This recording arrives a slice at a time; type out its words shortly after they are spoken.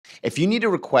If you need to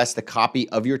request a copy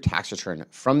of your tax return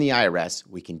from the IRS,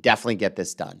 we can definitely get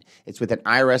this done. It's with an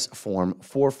IRS Form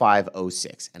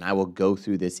 4506, and I will go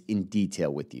through this in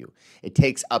detail with you. It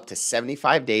takes up to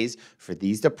 75 days for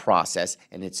these to process,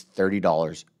 and it's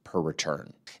 $30 per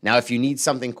return. Now, if you need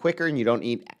something quicker and you don't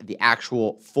need the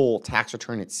actual full tax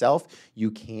return itself,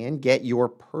 you can get your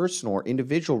personal or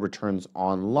individual returns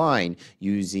online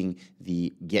using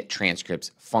the Get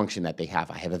Transcripts function that they have.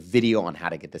 I have a video on how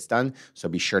to get this done, so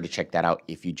be sure to check that out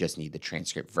if you just need the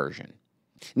transcript version.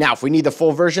 Now, if we need the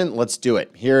full version, let's do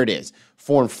it. Here it is,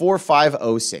 Form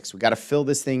 4506. We got to fill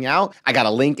this thing out. I got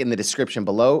a link in the description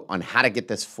below on how to get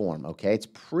this form, okay? It's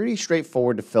pretty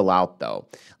straightforward to fill out, though.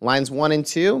 Lines 1 and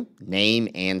 2, name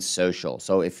and social.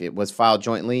 So if it was filed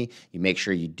jointly, you make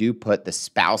sure you do put the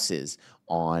spouse's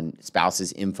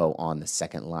info on the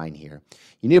second line here.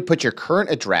 You need to put your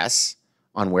current address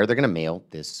on where they're going to mail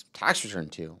this tax return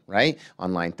to, right?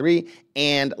 On line 3.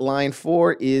 And line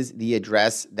 4 is the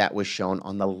address that was shown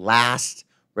on the last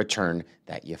return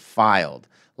that you filed.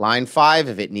 Line 5,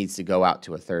 if it needs to go out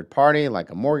to a third party, like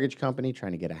a mortgage company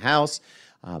trying to get a house,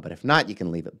 but if not, you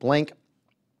can leave it blank.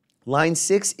 Line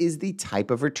 6 is the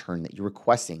type of return that you're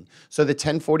requesting. So the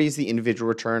 1040 is the individual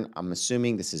return. I'm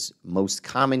assuming this is most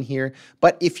common here,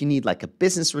 but if you need like a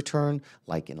business return,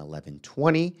 like an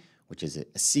 1120, which is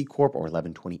a C Corp, or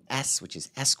 1120S, which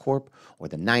is S Corp, or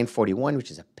the 941,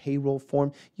 which is a payroll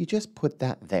form, you just put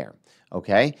that there,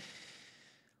 okay?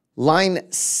 Line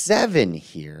 7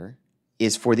 here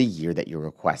is for the year that you're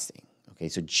requesting, okay?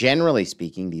 So generally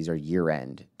speaking, these are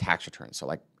year-end tax returns. So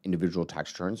like individual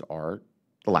tax returns are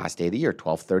the last day of the year,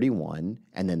 12/31,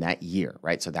 and then that year,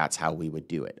 right? So that's how we would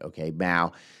do it, okay?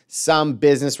 Now, some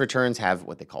business returns have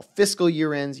what they call fiscal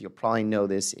year ends. You'll probably know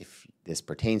this if this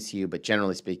pertains to you, but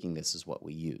generally speaking, this is what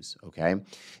we use, okay?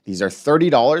 These are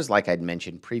 $30, like I'd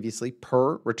mentioned previously,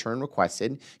 per return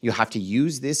requested. You have to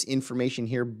use this information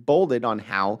here bolded on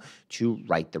how to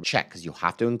write the check, because you'll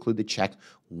have to include the check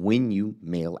when you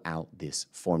mail out this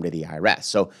form to the IRS.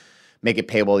 So make it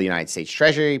payable to the United States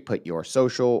Treasury, put your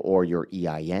social or your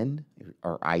EIN,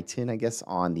 or ITIN, I guess,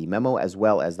 on the memo, as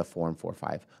well as the Form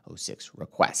 4506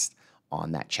 request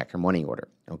on that check or money order,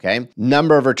 okay?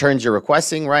 Number of returns you're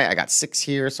requesting, right? I got 6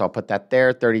 here, so I'll put that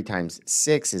there. 30 times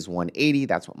 6 is 180.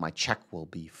 That's what my check will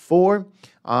be for.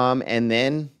 And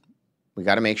then we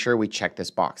got to make sure we check this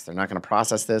box. They're not going to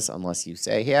process this unless you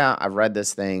say, yeah, I've read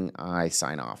this thing, I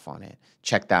sign off on it.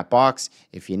 Check that box.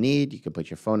 If you need, you can put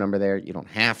your phone number there. You don't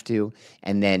have to.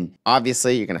 And then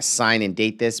obviously you're going to sign and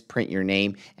date this, print your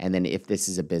name, and then if this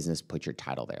is a business, put your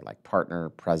title there, like partner,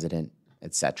 president,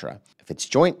 etc. If it's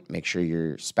joint, make sure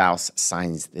your spouse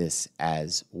signs this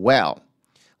as well.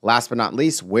 Last but not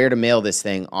least, where to mail this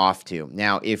thing off to.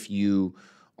 Now, if you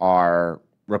are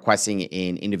requesting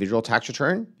an individual tax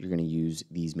return, you're going to use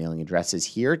these mailing addresses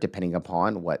here, depending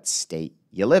upon what state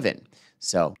you live in.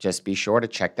 So just be sure to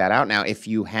check that out. Now, if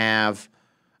you have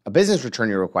a business return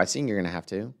you're requesting, you're going to have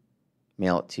to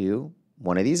mail it to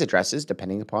one of these addresses,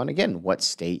 depending upon, again, what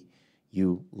state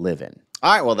you live in.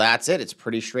 All right, well, that's it. It's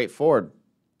pretty straightforward.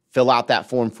 Fill out that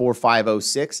Form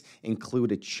 4506,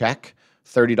 include a check,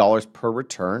 $30 per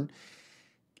return.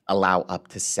 Allow up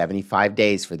to 75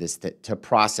 days for this to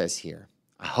process here.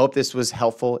 I hope this was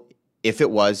helpful. If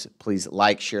it was, please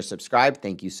like, share, subscribe.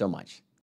 Thank you so much.